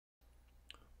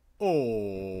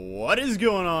Oh, what is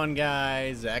going on,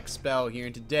 guys? Expel here,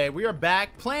 and today we are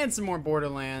back playing some more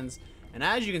Borderlands. And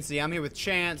as you can see, I'm here with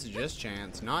Chance, just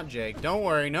Chance, not Jake. Don't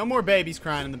worry, no more babies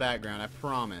crying in the background, I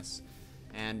promise.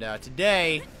 And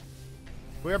today,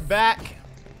 we're back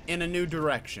in a new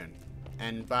direction.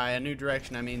 And by a new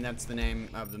direction, I mean that's the name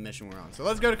of the mission we're on. So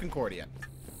let's go to Concordia.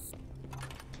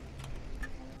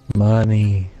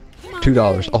 Money.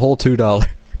 $2. A whole $2.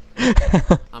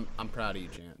 I'm proud of you,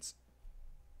 Chance.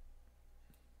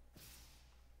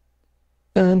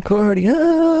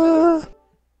 Concordia.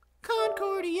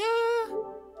 Concordia.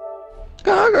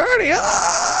 Concordia.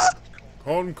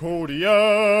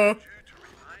 Concordia.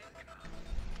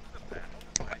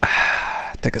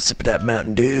 Take a sip of that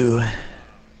Mountain Dew.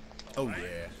 Oh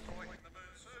yeah.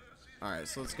 Alright,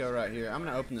 so let's go right here. I'm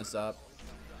gonna open this up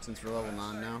since we're level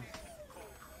 9 now.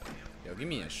 Yo, give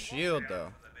me a shield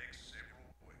though.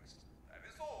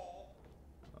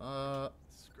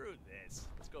 Screw this.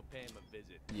 Let's go pay him a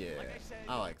visit. Yeah,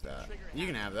 I like that. You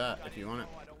can have that if you want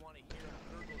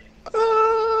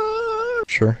it.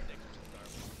 Sure.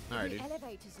 Alright, dude.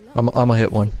 I'm gonna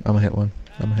hit one. I'm gonna hit one.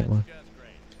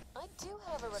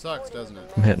 Sucks, doesn't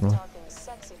it? I'm hitting one.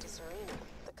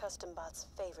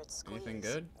 Anything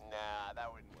good? Nah, that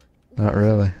wouldn't work. Not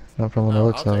really. Not from the Oh,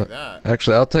 looks I'll of take it. that.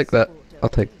 Actually, I'll take that. I'll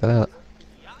take that.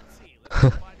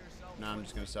 No, I'm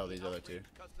just gonna sell these other two.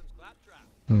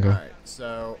 Okay. Alright,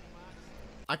 so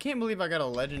I can't believe I got a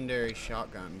legendary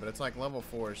shotgun, but it's like level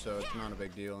 4, so it's not a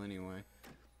big deal anyway.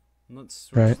 Let's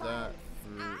switch that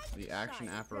for the action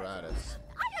apparatus.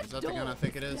 Is that the gun I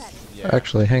think it is? Yeah.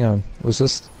 Actually, hang on. Was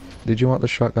this? Did you want the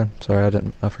shotgun? Sorry, I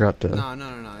didn't. I forgot to.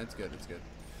 No, it's good, it's good.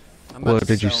 I'm Well, about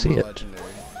to did you sell see my it?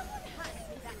 legendary.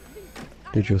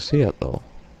 Did you see it though?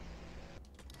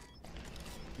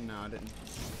 No, I didn't.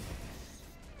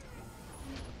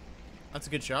 That's a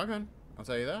good shotgun. I'll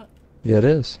tell you that. Yeah, it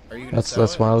is. Are you gonna sell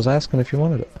That's it? why I was asking if you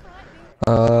wanted it.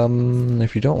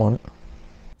 If you don't want it,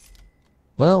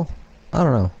 well, I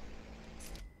don't know.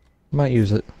 Might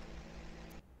use it.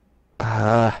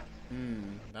 That's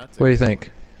What do you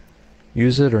think?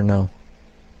 Use it or no?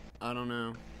 I don't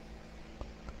know.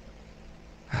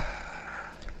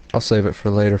 I'll save it for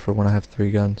later for when I have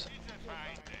 3 guns.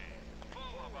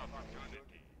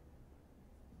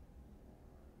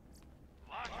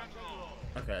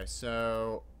 Okay,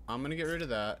 so I'm gonna get rid of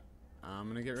that. I'm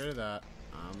gonna get rid of that.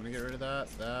 I'm gonna get rid of that.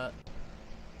 That.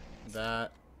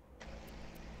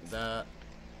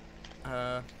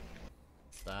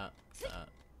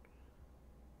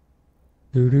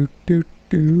 Do do do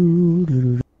do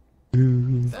do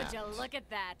do. Would you look at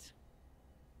that?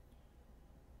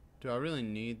 Do I really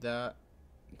need that?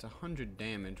 It's 100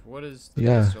 damage. What is the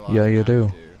Yeah, pistol yeah, you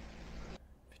automatic do.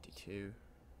 52.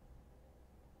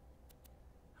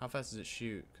 How fast does it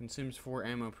shoot? Consumes 4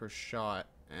 ammo per shot,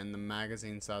 and the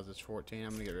magazine size is 14.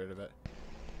 I'm gonna get rid of it.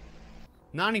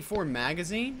 94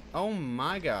 magazine? Oh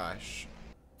my gosh.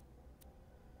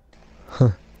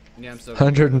 Yeah, I'm still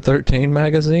gonna get rid of it. 113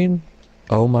 magazine?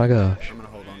 Oh my gosh. I'm gonna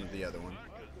hold on to the other one.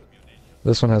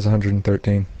 This one has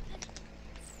 113.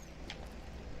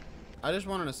 I just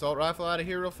want an assault rifle out of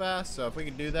here real fast, so if we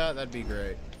could do that, that'd be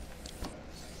great.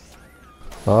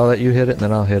 I'll let you hit it and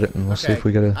then I'll hit it and we'll see if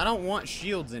we get a... I don't want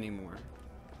shields anymore.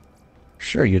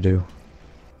 Sure you do.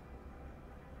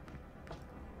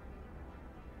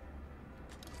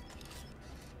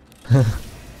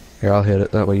 Here, I'll hit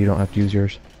it. That way you don't have to use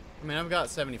yours. I mean, I've got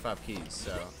 75 keys,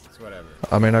 so it's whatever.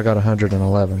 I mean, I got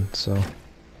 111, so...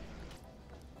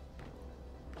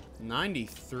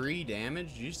 93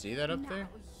 damage? Did you see that up there?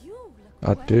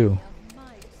 I do.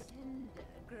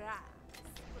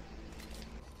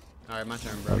 Alright, my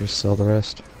turn, bro. I'll just sell the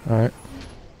rest. Alright.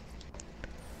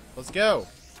 Let's go.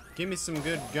 Give me some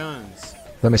good guns.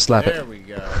 Let me slap There it. we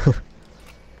go.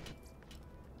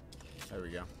 There we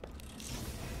go.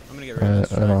 I'm gonna get rid of this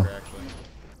striker, actually.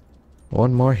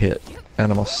 One more hit,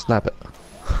 and I'm gonna slap it.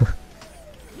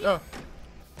 Oh,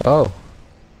 Oh.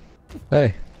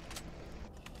 Hey.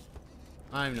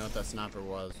 I don't even know what that sniper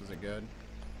was. Was it good?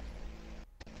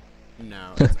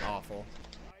 No, it's awful.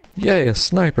 Yay, a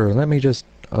sniper. Let me just...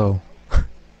 Oh.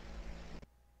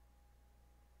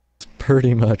 It's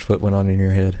pretty much what went on in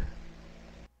your head.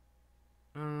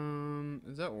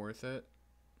 Is that worth it?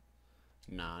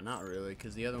 Nah, not really,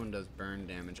 because the other one does burn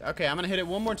damage. Okay, I'm gonna hit it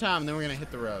one more time, and then we're gonna hit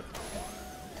the road.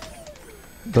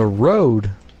 The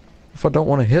road? If I don't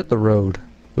want to hit the road.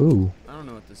 Ooh. I don't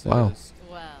know what this Wow. is.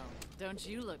 Well, don't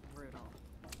you look brutal?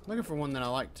 Looking for one that I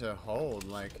like to hold,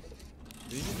 like...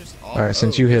 These are just all... Alright,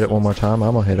 since you hit it one more time,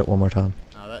 I'm gonna hit it one more time.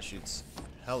 Oh, that shoots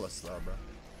hella slow,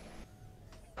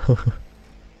 bro.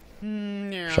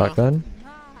 Yeah. Shotgun?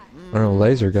 Or a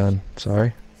laser gun,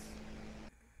 sorry.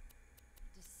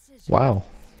 Wow,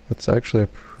 that's actually a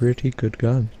pretty good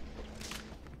gun.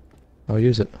 I'll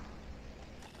use it.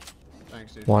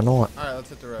 Thanks, dude. Why not? Alright, let's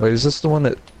hit the road. Wait, is this the one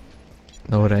that...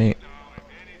 No, it ain't.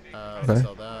 Let's Okay.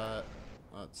 sell that.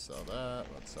 Let's sell that.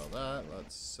 Let's sell that.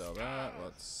 Let's sell that.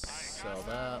 Let's sell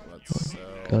that. Let's sell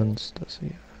Guns, does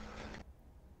he?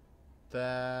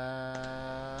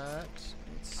 that.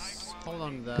 Let's hold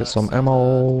on to that. Get some sell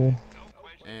ammo.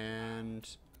 that,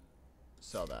 and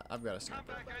sell that. I've got a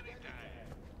sniper.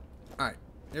 Alright,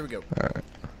 here we go. Alright.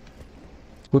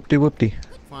 Whoopty whoopty.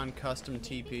 Find custom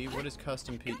TP. What is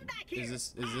custom P?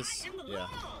 Is this, yeah.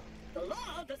 The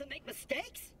law doesn't make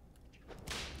mistakes.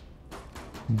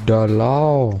 The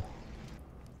law.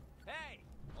 Hey,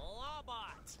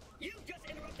 Lawbot. You just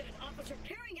interrupted an officer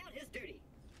carrying out his duty.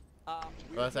 Well,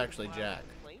 that's actually Jack.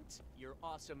 Your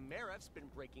awesome Marif's been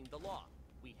breaking the law.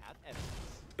 We have evidence.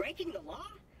 Breaking the law?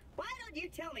 Why don't you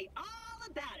tell me all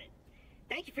about it?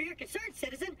 Thank you for your concern,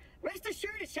 citizen. Rest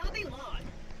assured it shall be law.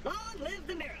 Long live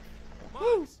the Marif.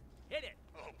 Moss, hit it.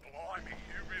 Oh, blimey,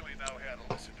 you really know how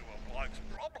to listen to a bloke's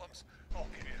problems. I'll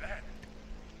give you that.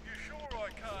 You sure I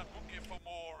can't book you for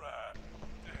more,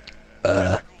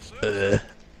 medical service?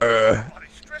 Bloody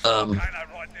stressful volcano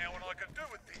right now, and I can do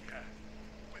with the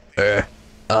relief.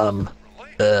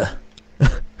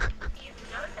 You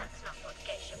know that's not what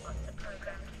Geisha wants the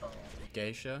program for.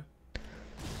 Geisha?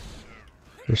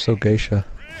 You're so geisha.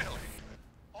 Really?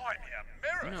 I am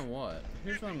You Merritt. know what?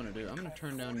 Here's what I'm gonna do. I'm gonna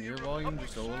turn down your volume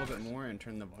just a little bit more and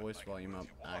turn the voice volume up,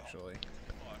 actually.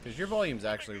 Because your volume's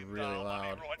actually really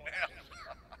loud. Right now.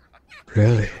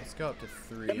 Really? Let's go up to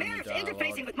 3 The on the Marif's interfacing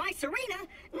dialogue. with my Serena?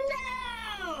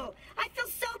 No! I feel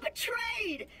so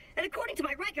betrayed! And according to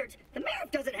my records, the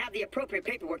Marif doesn't have the appropriate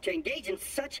paperwork to engage in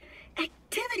such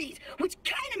activities, which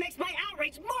kind of makes my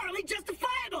outrage morally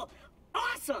justifiable!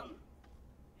 Awesome!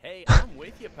 Hey, I'm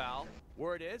with you, pal.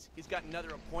 Word is, he's got another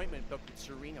appointment booked with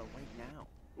Serena right now.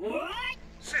 What?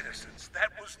 Citizens, that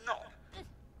was not.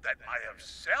 That may have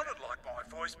sounded like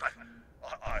my voice, but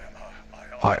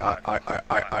I've been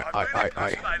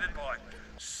impersonated by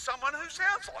someone who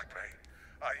sounds like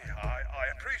me. I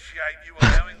appreciate you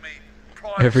allowing me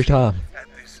privacy Every time. at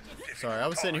this Sorry, I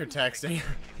was sitting here texting.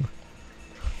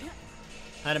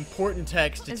 Had important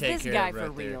text to Is take this care guy of for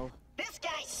right there. real? This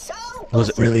guy's so Was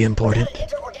it really important?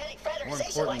 Interorganic More Federation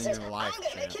important than license, your life, I'm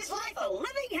gonna make Chance. his life a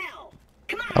living hell!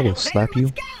 Come on, I will elevator, slap you.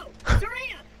 let's go!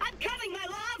 Serena, I'm coming, my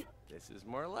love! This is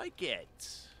more like it.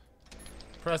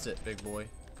 Press it, big boy.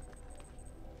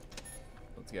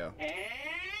 Let's go. And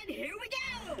here we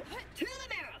go! To the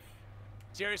Marif!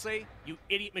 Seriously, you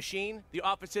idiot machine? The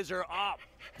offices are up.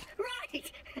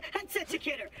 Right! I'm such a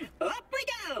kidder. Up we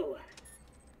go!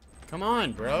 Come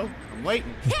on, bro. I'm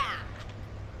waiting.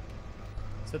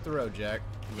 Let's hit the road, Jack.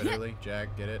 Literally,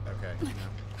 Jack. Get it? Okay.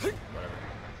 No.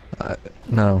 Whatever.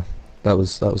 No. That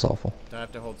was awful. Do I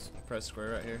have to press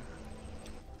square right here?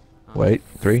 Wait,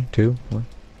 3, 2, 1.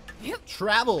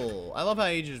 Travel! I love how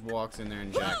he just walks in there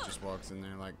and Jack just walks in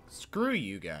there like, screw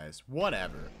you guys.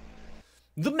 Whatever.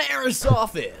 The mayor's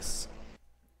office!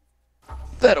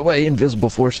 That away, invisible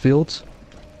force fields.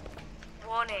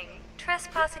 Warning.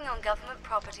 Trespassing on government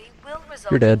property will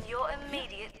result You're dead. in your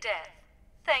immediate death.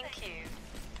 Thank you.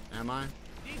 Am I? Am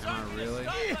I really?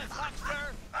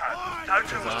 No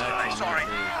too much today, sorry.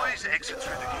 Please exit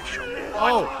through the gift shop.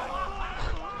 Oh!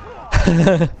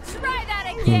 Try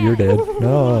that again. You're dead.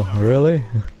 No, really?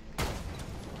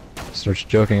 Starts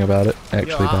joking about it. Yo,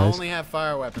 Actually I dies. only have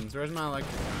fire weapons. Where's my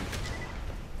electric gun?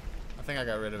 I think I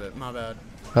got rid of it. My bad.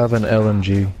 I have an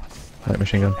LMG. Light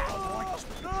machine gun.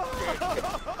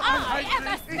 I am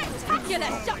a spectacular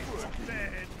shot.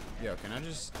 Yo, can I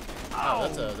just... Oh,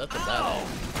 that's a bad aim.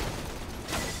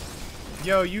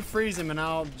 Yo, you freeze them and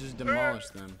I'll just demolish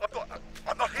them.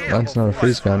 I'm not here. Mine's not a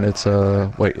freeze gun, it's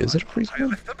a... Wait, is it a freeze I gun?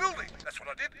 left the building. That's what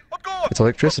I did. I'm gone. It's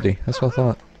electricity. That's what I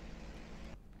thought.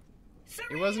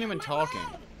 He wasn't even talking.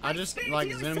 I just,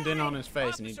 like, zoomed in on his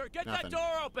face and he... Officer, get Nothing. that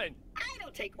door open. I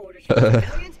don't take orders from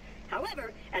civilians.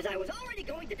 However, as I was already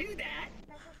going to do that,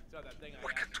 So that thing I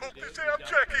We can asked you talk to do, this you out, done,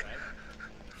 Jackie.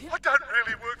 right? I don't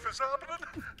really work for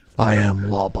Zarbanen. I am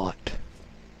Lawbot.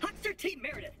 Huckster T.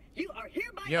 Meredith, you are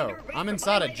hereby Yo, under arrest I'm for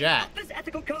inside a violating Jack. Office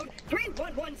Ethical Code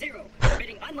 3110,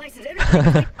 permitting unlicensed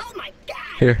entry. Oh my God!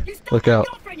 Here, You stole look my out.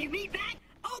 girlfriend, you meatbag!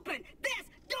 Open this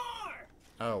door!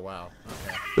 Oh, wow.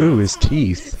 Okay. Ooh, his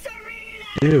teeth.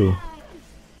 Serena! Ew.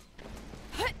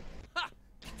 Ha!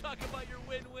 Talk about your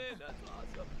win-win. That's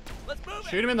awesome. Let's move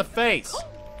Shoot him in the face!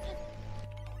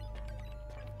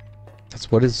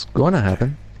 That's what is going to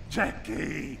happen.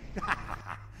 Jackie!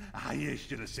 You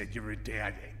should have said you were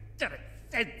dead. Should have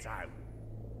said so.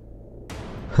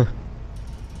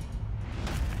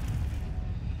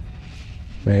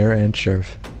 Mayor and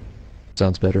sheriff.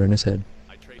 Sounds better in his head.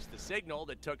 I traced the signal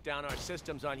that took down our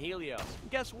systems on Helios.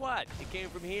 And guess what? It came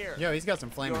from here. Yo, he's got some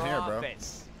flaming Your hair, bro.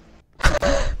 office.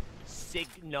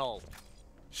 Signal.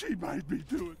 She made me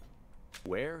do it.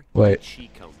 Where Wait. did she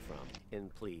come from?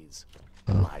 And please,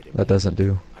 Oh, lie to me. that doesn't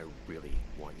do. I really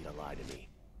want you to lie to me.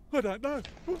 I don't know.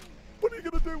 What are you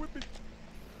gonna do with me?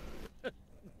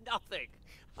 Nothing.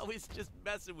 I was just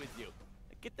messing with you.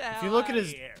 Get the hell If you look at outta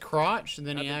his here. crotch,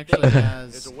 then he I've actually been thinking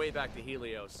There's has. a way back to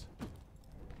Helios.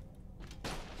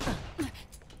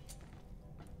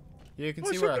 Yeah, you can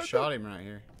see where I shot him right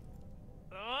here.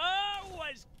 I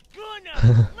was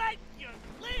gonna let you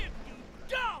live, you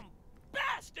dumb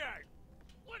bastard!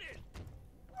 What is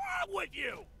wrong with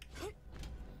you?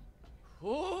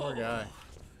 Poor guy.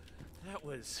 That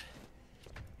was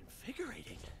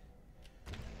invigorating.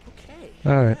 Okay.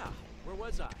 Alright. Yeah. Where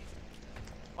was I?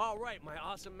 All right, my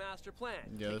awesome master plan.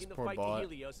 Yeah, this Taking the poor fight bot. to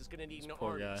Helios is gonna need This an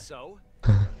poor army. guy. So,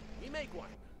 we make one.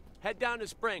 Head down to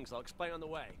Springs. I'll explain on the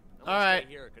way. I'm All gonna right.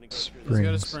 stay here. Gonna go through Let's this.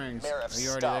 go to Springs. Springs. Are you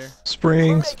already there?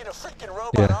 Springs. We're making a freaking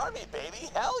robot Yeah. army, baby.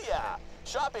 Hell yeah.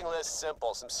 Shopping list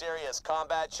simple. Some serious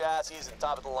combat chassis and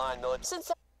top of the line military.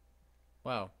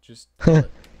 Wow, just.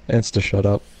 Insta shut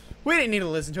up. We didn't need to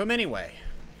listen to him anyway.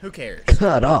 Who cares?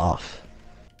 Cut off.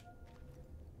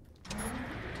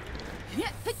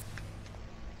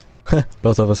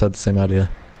 Both of us had the same idea.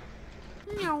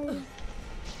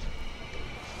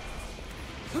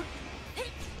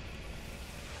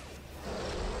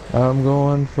 I'm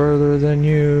going further than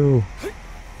you.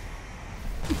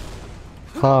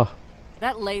 Ha.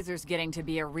 That laser's getting to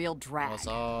be a real drag. What's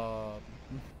up?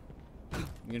 You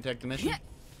gonna take the mission?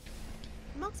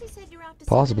 Moxie said you're after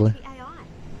Possibly. some AI.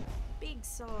 Big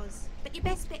soz. But your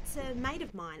best bet's a mate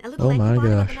of mine. A little Oh my Lancashire by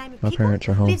the gosh, name of my Pickle. parents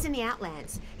are home. Lives in the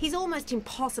Outlands. He's almost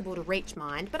impossible to reach,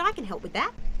 mind, but I can help with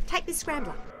that. Take this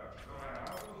scrambler.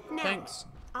 Now, Thanks.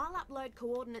 I'll upload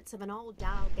coordinates of an old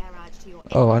Dial garage to your.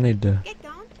 Oh, I need to Get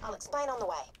going. I'll explain on the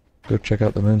way. go check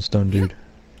out the Moonstone dude.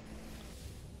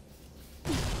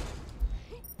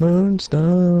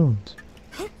 Moonstones.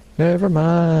 Never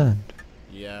mind.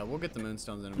 Yeah, we'll get the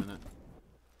moonstones in a minute.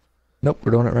 Nope,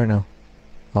 we're doing it right now.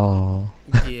 Oh.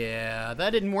 Yeah, that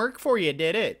didn't work for you,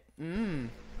 did it?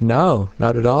 No,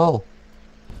 not at all.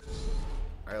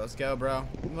 Alright, let's go, bro.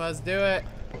 Let's do it.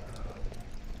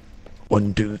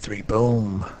 1, 2, 3,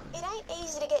 boom. It ain't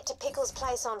easy to get to Pickle's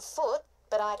place on foot,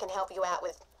 but I can help you out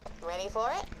with. Ready for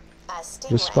it? A stingray.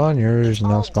 Just spawn yours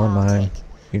and I'll spawn mine.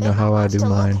 You know how I do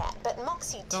mine. But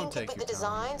Moxie Don't tinkered take with the your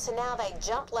time. design, so now they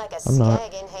jump like a I'm not.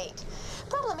 skag in heat.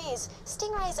 Problem is,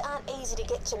 stingrays aren't easy to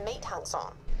get to meat hunks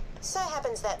on. So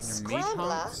happens that Your meat Scrambler,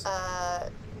 hunks?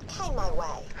 came my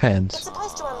way. It's Hands.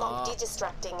 supposed to unlock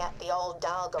digistructing at the old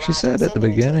Dial garage. She said and at the send it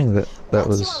into beginning you. that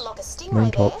Once you was unlock a stingray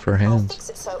moon talk there, for I'll hands. fix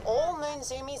it so all moon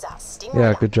zoomies are stingray.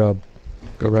 Yeah, good job.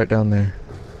 Go right down there.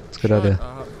 It's a good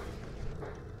idea.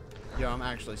 Yo, I'm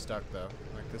actually stuck though.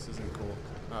 Like, this isn't cool.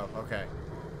 Oh, okay.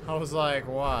 I was like,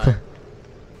 why?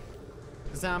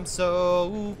 Cause I'm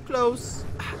so close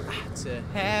to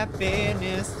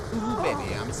happiness. Ooh,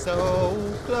 baby, I'm so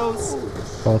close.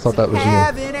 Oh, I thought that was you.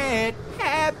 Having it,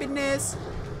 happiness.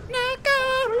 Not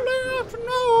gonna love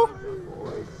no.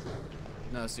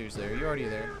 No, seriously, are you already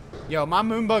there? Yo, my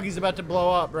moon buggy's about to blow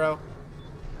up, bro.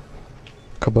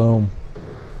 Kaboom.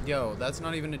 Yo, that's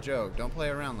not even a joke. Don't play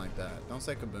around like that. Don't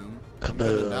say kaboom.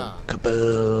 Kaboom.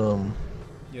 Kaboom.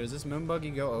 Yo, does this moon buggy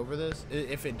go over this?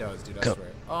 If it does, dude, I Go. swear.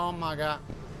 Oh my god.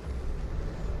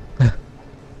 I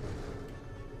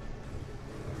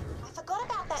forgot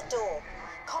about that door.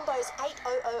 Combo's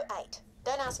 8008.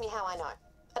 Don't ask me how I know.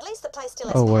 At least the place still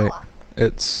has Oh wait, power.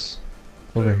 it's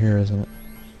over here, isn't it?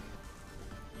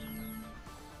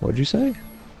 What'd you say?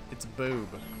 It's boob.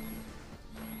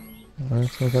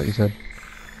 That's what I thought you said.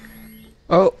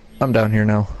 Oh, I'm down here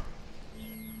now.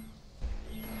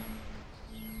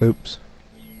 Oops.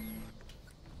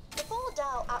 Before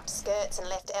Dial upped skirts and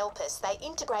left Elpis, they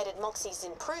integrated Moxie's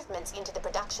improvements into the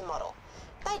production model.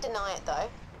 They deny it though.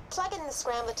 Plug in the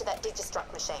scrambler to that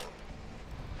Digistruct machine.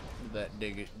 That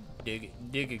dig it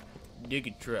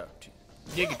truck.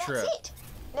 Yeah, that's it.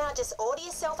 Now just order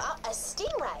yourself up a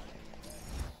Stingray.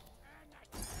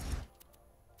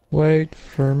 Wait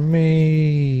for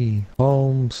me.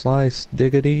 Home slice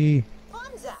diggity.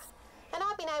 Panzer. And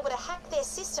I've been able to hack their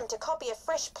system to copy a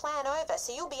fresh plan over,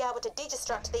 so you'll be able to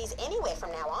Digistruct these anywhere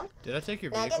from now on. Did I take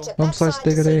your Now vehicle? get your Home slice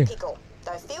backside to see diggity. Pickle.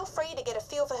 Though feel free to get a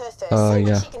feel for her first. See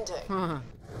Yeah. what she can do.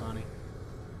 Funny.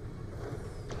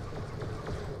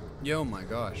 Yo, my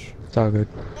gosh. It's all good.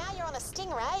 Now you're on a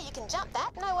Stingray, you can jump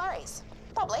that, no worries.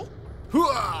 Probably.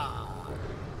 A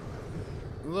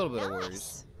little bit of worries.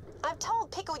 Nice. I've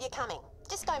told Pickle you're coming.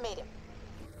 Just go meet him.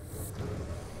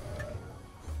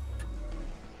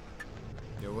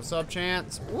 Yo, what's up,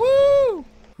 Chance? Woo!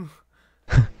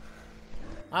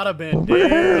 I'd have been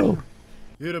dead.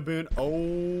 It'd have been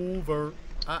over.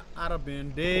 I'd have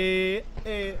been dead,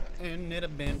 and it'd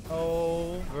have been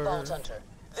over. Vault Hunter,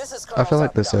 this is I feel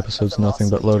like this episode's nothing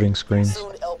but loading screens.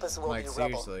 Soon Elpis will Like, be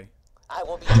rubble. seriously. I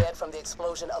will be dead from the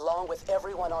explosion along with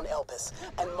everyone on Elpis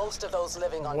and most of those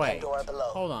living on Wait, Pandora below.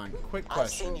 hold on. Quick I've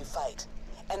seen question. you fight,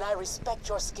 and I respect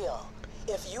your skill.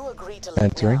 If you agree to leave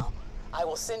Answering. now, I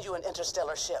will send you an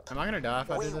interstellar ship. Am I gonna die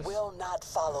if I We do this? will not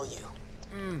follow you.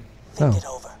 Oh. Think it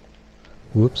over.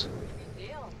 Whoops.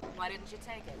 Deal. Why didn't you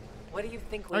take it? What do you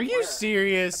think we Are you were?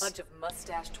 serious? A bunch of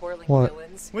mustache-twirling What?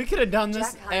 villains? We could have done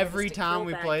this Jack hired us every to time kill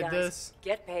we bad played guys, this.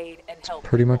 Get paid and help.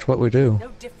 Pretty much what we do. No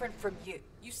different from you.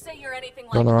 You say you're anything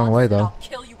like Going the wrong us, way, and though. I'll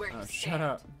kill you where you Oh, stand. shut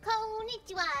up.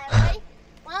 Konnichiwa, everybody.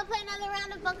 Wanna play another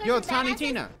round of bunkers Yo, and Tiny badasses?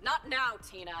 Tina. Not now,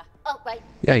 Tina. Oh, right.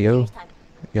 Yeah, yo. Serious time.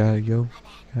 Yeah, yo.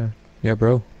 Yeah,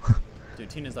 bro. Dude,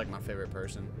 Tina's like my favorite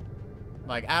person.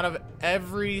 Like, out of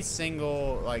every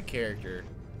single, like, character.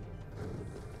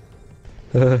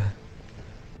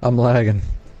 I'm lagging.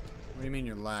 What do you mean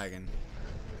you're lagging?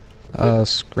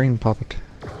 Screen popped.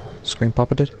 Screen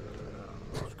popped?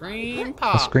 Screen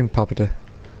pop. Screen popped.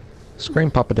 Screen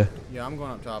popped. Yeah, I'm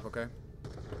going up top, okay?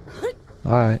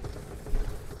 Alright.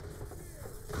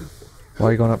 Why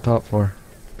are you going up top for?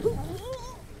 Now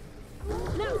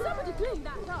somebody clean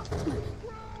that up.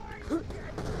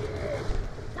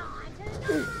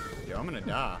 Yo, I'm gonna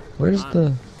die. Where's I'm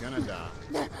the... gonna die.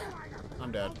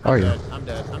 I'm dead. Are I'm you? dead. I'm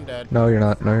dead. I'm dead. No, you're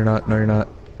not. No, you're not. No, you're not.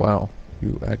 Wow.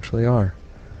 You actually are.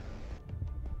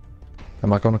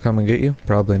 Am I gonna come and get you?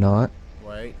 Probably not.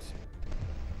 Wait.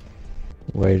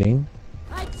 Waiting.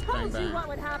 I told bang. you what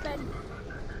would happen.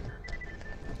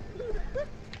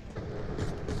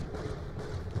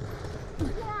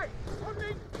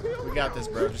 We got this,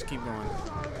 bro. Just keep going.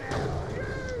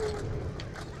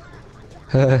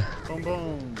 Boom,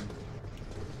 boom.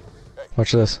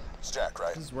 Watch this. It's Jack,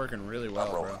 right? This is working really I'm well,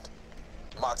 bro. Roland.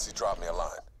 Moxie dropped me a line.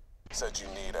 Said you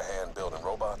need a hand building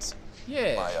robots.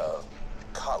 Yeah. My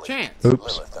colleague Chance.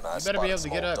 Oops. Lilith and I You better be able to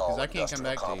spotted get up, small 'cause I can't come industrial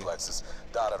back to you. complexes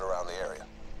dotted around the area.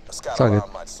 A scout It's all good.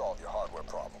 alarm might solve your hardware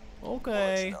problem. I'll let you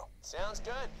Okay. know. Sounds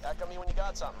good. Back on me when you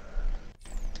got something.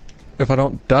 If I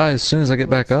don't die as soon as I get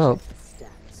back up.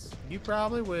 You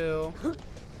probably will.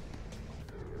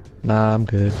 Nah, I'm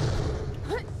good.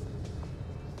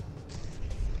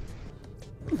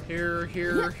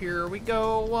 Here we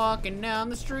go, walking down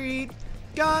the street.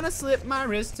 Gonna slip my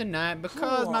wrist tonight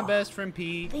because my best friend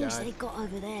Pete Things died. they got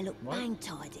over there look What? bang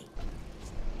tidy.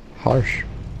 Harsh.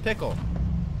 Pickle.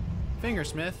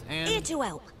 Fingersmith Here and... to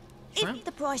help. Shrimp? If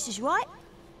the price is right,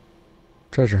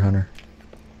 Treasure hunter.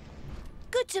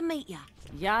 good to meet ya.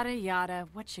 Yada yada.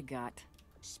 What you got?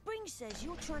 Spring says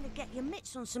you're trying to get your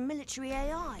mitts on some military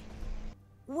AI.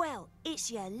 Well, it's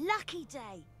your lucky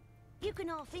day. You can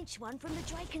half-inch one from the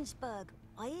Drakensberg.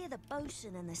 I hear the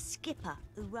bosun and the skipper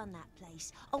who run that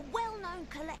place are well-known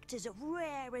collectors of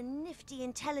rare and nifty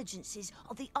intelligences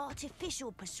of the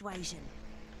artificial persuasion.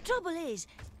 Trouble is,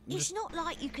 it's not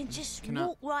like you can just Can I-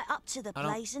 walk right up to the I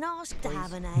don't- place and ask to please?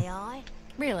 have an AI.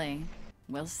 Really?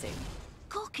 We'll see.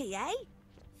 Cocky, eh?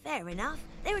 Fair enough.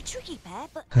 They're a tricky pair,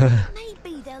 but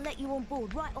maybe they'll let you on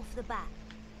board right off the bat.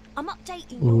 I'm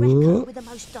updating your record with the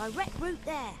most direct route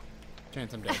there.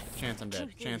 Chance I'm dead. Chance I'm dead.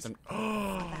 Truth Chance is, I'm...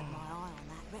 I've had my eye on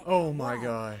that record Oh my a while.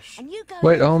 gosh. And you go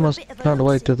Wait, there I for a almost bit of a found a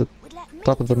way look-see to the would let me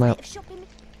top of the do a bit map. of shopping.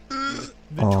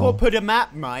 The Aw. top of the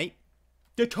map, mate.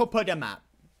 The top of the map.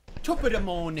 Top of the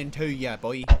morning to ya,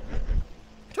 boy.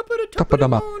 Top of the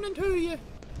map. morning to ya.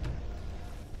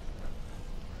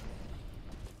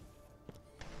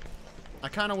 I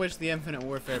kind of wish the Infinite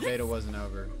Warfare beta wasn't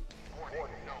over.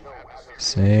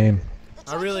 Same.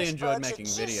 I really enjoyed Drakensberg's a making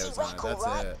juicy videos on it. record, That's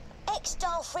right? it.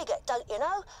 X-style frigate, don't you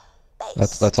know?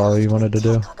 That's all you wanted to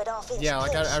do? Yeah,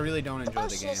 like I really don't enjoy the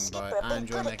bosun game, and skipper but have I been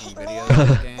enjoy good at making keeping videos me of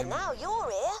the And game. now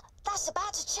you're here. That's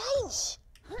about to change.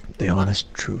 The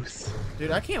honest truth.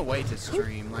 Dude, I can't wait to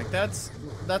stream. Like that's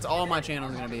all my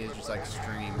channel's gonna be is just like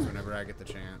streams whenever I get the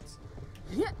chance.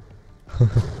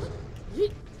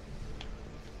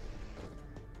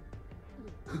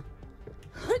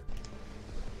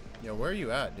 Yo, where are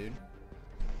you at, dude?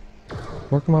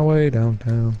 Working my way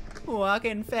downtown.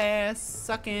 Walking fast,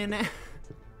 sucking.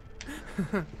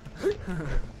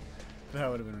 That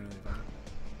would have been really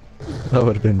fun. That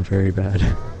would have been very bad.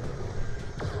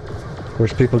 Of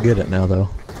course, people get it now, though.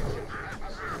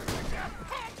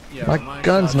 Yeah, My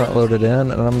gun's not loaded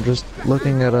in, and I'm just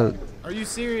looking at a... Are you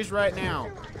serious right now?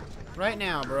 Right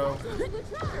now, bro.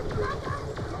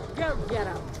 Go get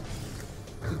him.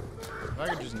 If I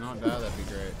could just not die, that'd be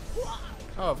great.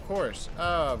 Oh, of course.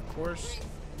 Of course.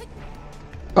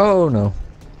 Oh no.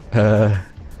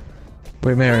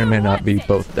 We may or may not be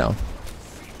both down.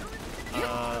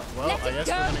 Well, I guess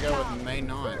we're gonna go with may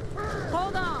not.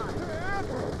 Hold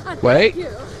on. Wait.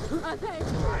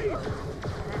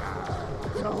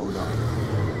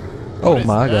 Oh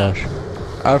my gosh.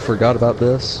 I forgot about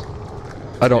this.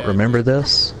 I don't remember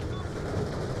this.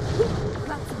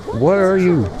 What are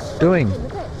you doing? I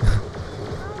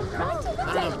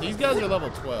don't know, but these guys are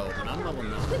level 12 and I'm level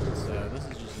 9, so this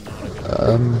is just not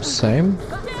a good Same?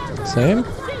 Same?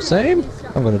 Same?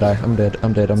 I'm gonna die. I'm dead.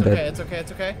 I'm dead. I'm dead. It's okay,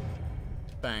 it's okay.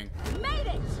 Bang.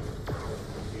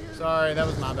 Sorry, that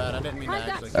was my bad. I didn't mean to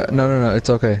actually kill No, no, no.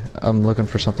 It's okay. I'm looking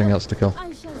for something else to kill.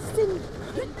 I shall sing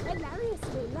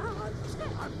hilariously loud.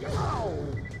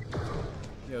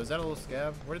 Yo, is that a little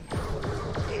scab? Where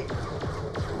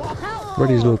are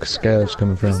these little scabs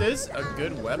coming from? This is a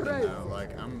good weapon, though.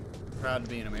 Like, I'm proud to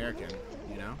be an American,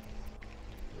 you know?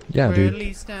 Yeah, Or dude. at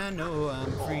least I know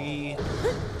I'm free.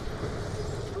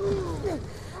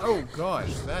 Oh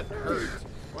gosh, that hurt.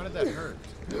 Why did that hurt?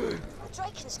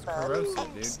 Drakensburg, corrosive,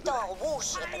 dude. X-style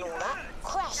warship and all that,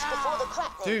 crashed before the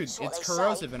crackling. Dude, it's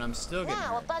corrosive and I'm still getting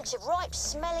Now a hurt. bunch of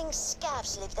ripe-smelling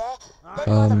scabs live there, led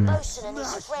by the bosun and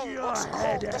his friend, what's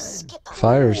called the skipper.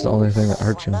 Fire is the only thing that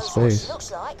hurts you in space.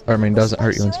 Or, I mean, doesn't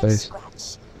hurt you in space.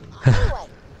 Anyway,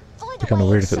 find It'd be kind of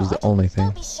weird if it was the only thing.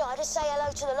 Don't be shy to say hello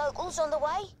to the locals on the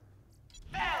way.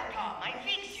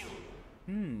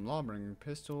 Lawbringer,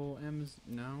 pistol, M's,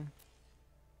 no.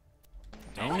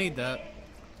 Don't need that.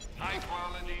 High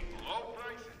quality, low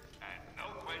prices, and no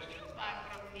questions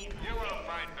asked. You won't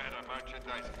find better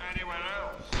merchandise anywhere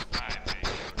else. I make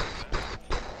sure of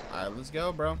that. Alright, let's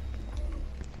go, bro.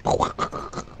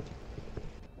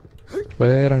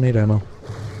 Wait, I need ammo.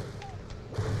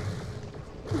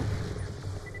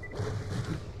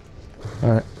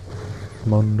 Alright.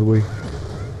 I'm on the way.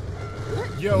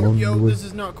 Yo, this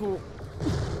is not cool.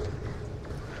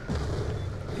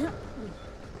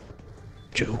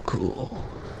 Joe Cool.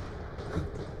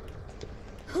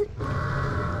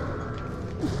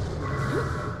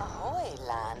 Ahoy,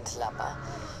 landlubber.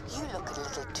 You look a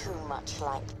little too much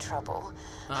like trouble.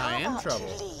 I am trouble.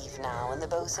 You leave now and the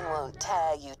bosun won't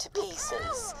tear you to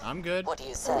pieces. I'm good. What do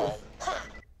you say? Ha!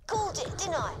 Called it,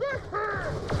 didn't I?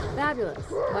 Fabulous.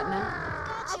 What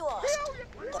now? Glad you asked.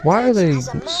 The Why are they place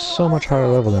has a so much higher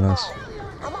level than us?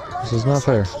 I'm This is not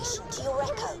fair. location to your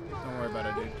echo. Don't worry about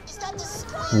it, dude. Is that the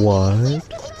screen? What?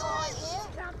 Big eye here?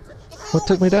 What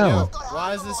took me down?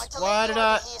 Why is this? Why did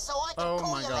I? Oh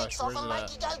my gosh, where's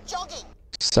it at?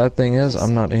 Sad thing is,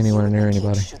 I'm not anywhere near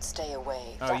anybody. Should stay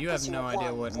away. Oh, That you was have your no idea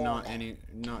one what warning.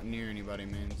 not near anybody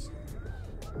means.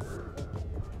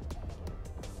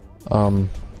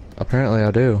 Apparently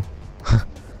I do.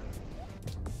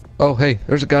 Oh, hey,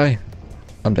 there's a guy.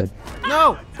 I'm dead.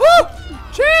 No! Woo!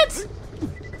 Chance!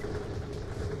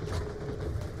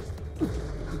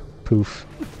 Poof.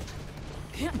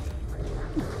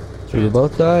 Did we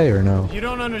both die or no? You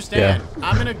don't understand.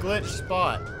 I'm in a glitch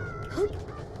spot. Oh,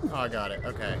 I got it.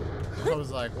 Okay. I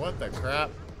was like, what the crap?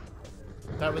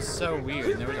 That was so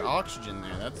weird. There was oxygen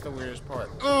there. That's the weirdest part.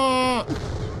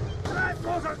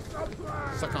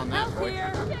 Suck on that, boy.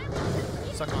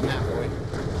 Suck on that, boy.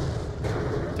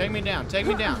 Take me down. Take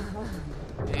me down.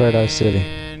 Paradise City.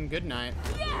 And good night.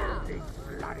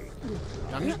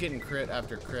 I'm just getting crit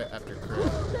after crit after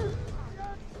crit.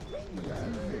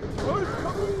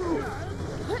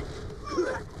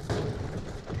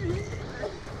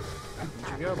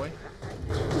 Where'd you go, boy?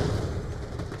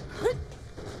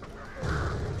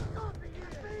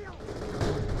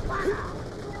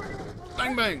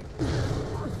 Bang bang!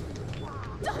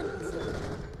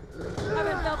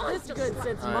 Haven't felt this good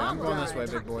since Alright, I'm Mom going this died. way,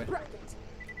 big boy.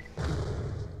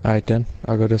 Alright then,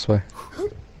 I'll go this way.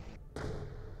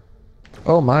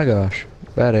 Oh my gosh.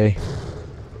 Bad A.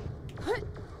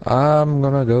 I'm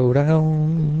gonna go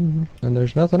down, and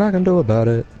there's nothing I can do about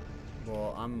it.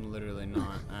 Well, I'm literally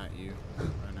not at you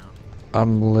right now.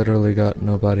 I'm literally got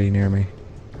nobody near me.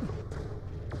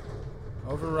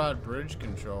 Override bridge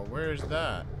control. Where is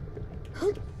that?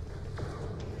 Did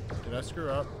I screw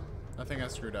up? I think I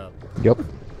screwed up. Yup.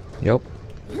 Yup.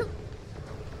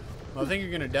 Well, I think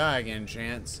you're gonna die again,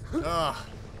 Chance. Ugh.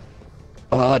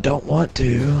 I don't want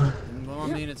to. Well, I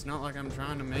mean, it's not like I'm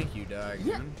trying to make you die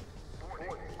again.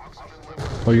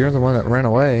 Well, you're the one that ran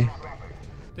away.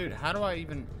 Dude, how do I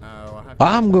even... Oh, I have to...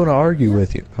 I'm gonna argue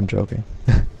with you. I'm joking.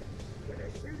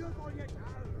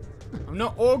 I'm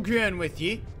not arguing with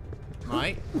you,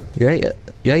 mate. Yeah,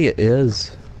 it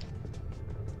is.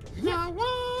 No!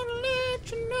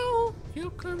 You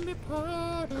can be part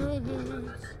of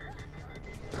this.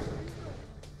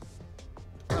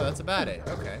 Oh, that's a bad A.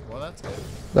 Okay, well that's good.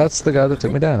 That's the guy that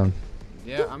took me down.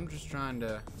 Yeah, I'm just trying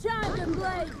to. Time to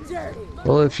play dirty.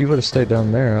 Well, if you would have stayed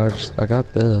down there, I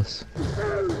got this.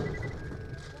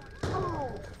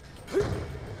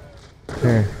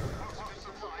 Here.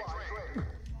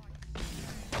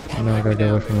 Now I gotta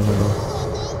go away from the window.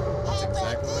 That's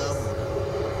exactly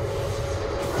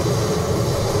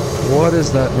what What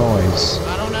is that noise?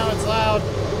 I don't know, it's loud.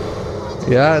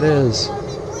 Yeah, it is.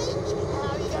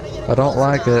 I don't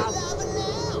like it.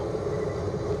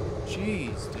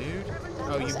 Jeez, dude.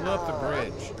 Oh, you blew up the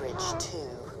bridge. Bridge 2.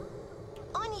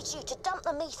 I need you to dump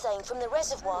the methane from the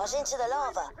reservoirs into the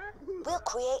lava. We'll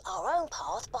create our own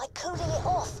path by cooling it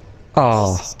off.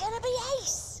 Oh. This is gonna be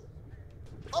ace.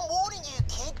 I'm warning you,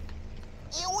 kid.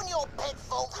 You and your pet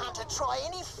vault hunter try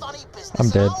any funny business. I'm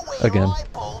dead. And I'll wear Again. your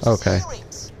eyeballs as Okay.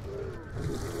 earrings.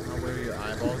 I'll wear your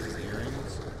eyeballs as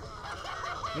earrings.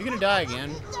 You're gonna die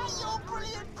again.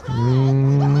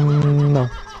 No.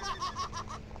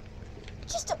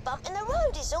 Just a bump in the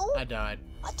road is all. I died.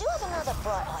 I do have another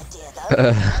bright idea though.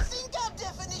 I think our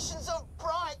definitions of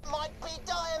bright might be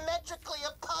diametrically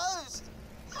opposed.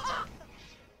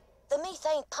 The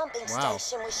methane pumping Wow.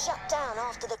 station was shut down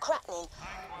after the cracking.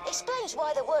 Explains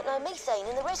why there weren't no methane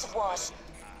in the reservoirs.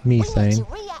 We need Methane. to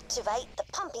reactivate the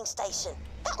pumping station.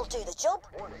 That'll do the job.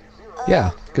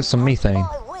 Yeah, get some methane.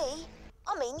 By we,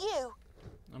 I mean you.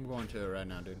 I'm going to it right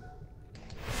now, dude.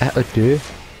 At a do.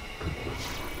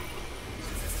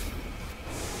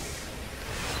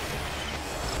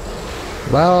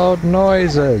 Loud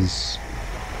noises.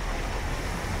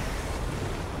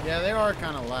 Yeah, they are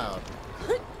kind of loud.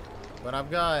 But I've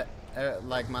got,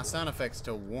 like, my sound effects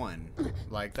to 1.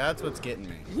 Like, that's what's getting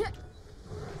me. You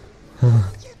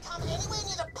come anywhere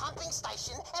near the pumping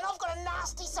station, and I've got a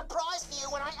nasty surprise for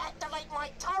you when I activate my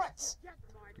turrets.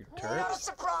 Your Not a turrets?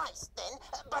 surprise, then,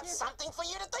 but something for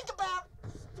you to think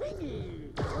about.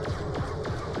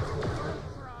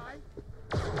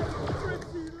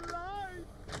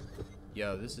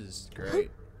 Yo, this is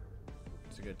great.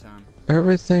 It's a good time.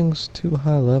 Everything's too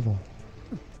high level.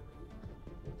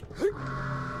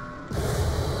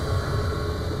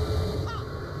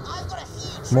 I've got a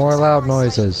few More tricks loud up my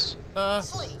sleeve. noises.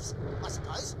 Sleeves, I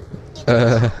suppose.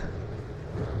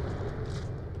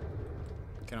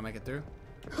 Can I make it through?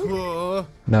 Whoa.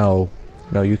 No.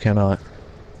 No, you cannot.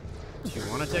 Do you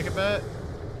want to take a bet?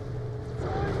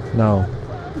 No.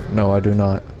 No, I do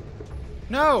not.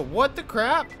 No, what the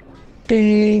crap?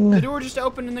 Ding! The door just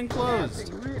opened and then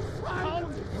closed.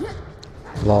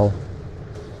 Lol.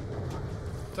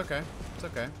 It's okay. It's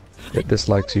okay. It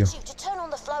dislikes you. To turn on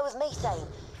the flow of methane,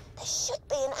 there should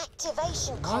be an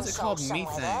activation Why is it console called somewhere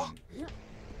methane? there.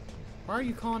 Why are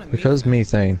you calling it Because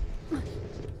methane.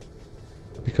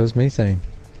 Because methane.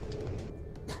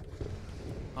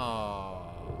 Aww.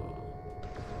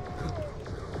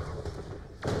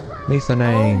 Methane.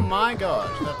 Oh my gosh,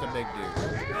 that's a big dude.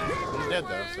 He's dead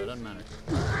though, so it doesn't matter.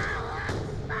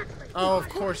 Oh, of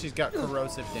course he's got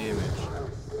corrosive damage.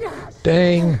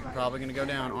 Dang. Probably gonna go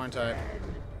down, aren't I?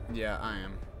 Yeah, I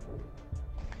am.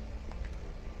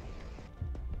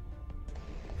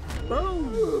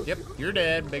 Boom. Yep, you're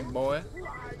dead, big boy.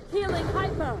 Healing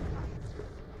hyper.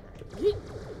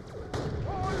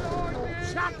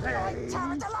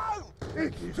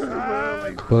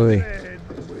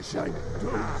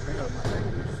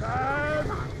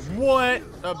 Boy. What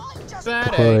a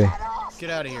bad Boy. egg. Get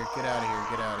out of here, get out of here,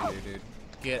 get out of here, dude.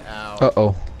 Get out.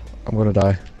 Uh-oh. I'm gonna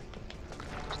die.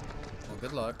 Well,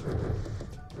 good luck.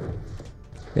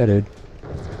 Yeah, dude.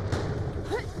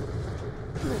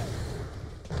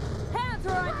 Hands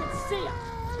where I can see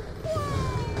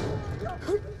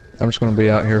 'em. I'm just gonna be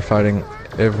out here fighting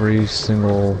every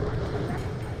single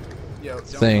Yo, don't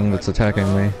thing come that's back.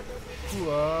 attacking me.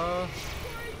 Hooah.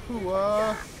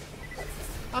 Hooah.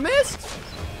 I missed!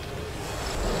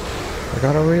 I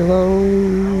gotta Oh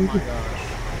reload. my gosh.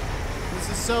 This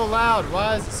is so loud.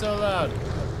 Why is it so loud?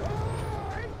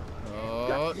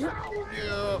 Oh,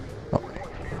 yeah.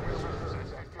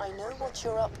 I know what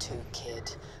you're up to,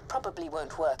 kid. Probably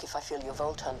won't work if I fill your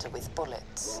Vault Hunter with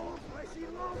bullets.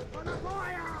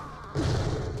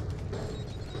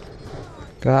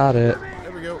 Got it.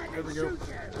 There we go. There we go.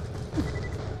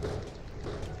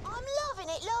 I'm loving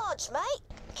it large, mate.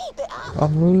 Keep it up.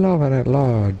 I'm loving it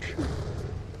large.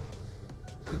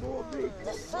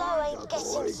 The flow ain't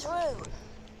getting through.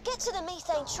 Get to the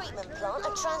methane treatment plant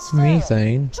and transfer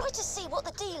Methane? it. Try to see what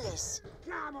the deal is.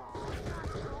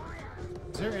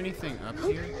 Is there anything up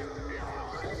here?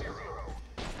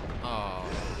 Oh.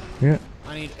 Yeah.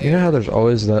 I need You know air. how there's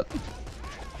always that.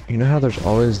 You know how there's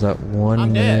always that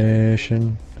one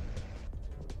mission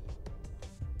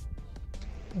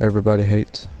everybody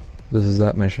hates? This is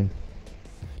that mission.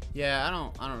 Yeah, I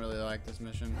don't really like this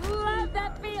mission. Love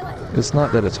that feeling. It's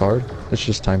not that it's hard, it's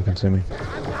just time consuming.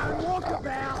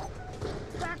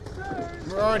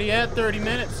 We're already at 30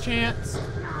 minutes, Chance.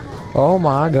 Oh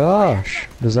my gosh.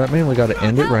 Does that mean we gotta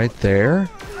end it right there?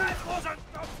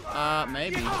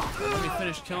 Maybe. Let me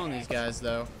finish killing these guys,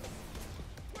 though.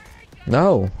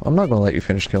 No, I'm not gonna let you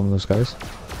finish killing those guys.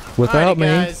 Without me.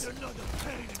 Guys,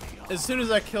 as soon as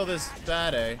I kill this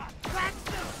bad A,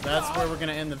 that's where we're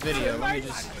gonna end the video.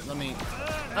 Let me.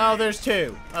 Oh, there's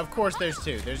two. Of course, there's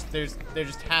two. There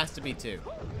just has to be two.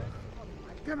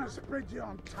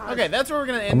 Okay, that's where we're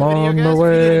gonna end the video, guys. If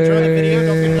you did enjoy the video,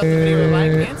 don't forget to give the video a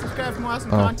like and subscribe for more awesome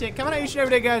content coming out each and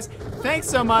every day, guys. Thanks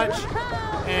so much,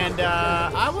 and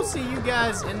I will see you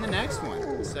guys in the next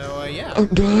one. So yeah, I'm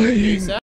dying. Peace out.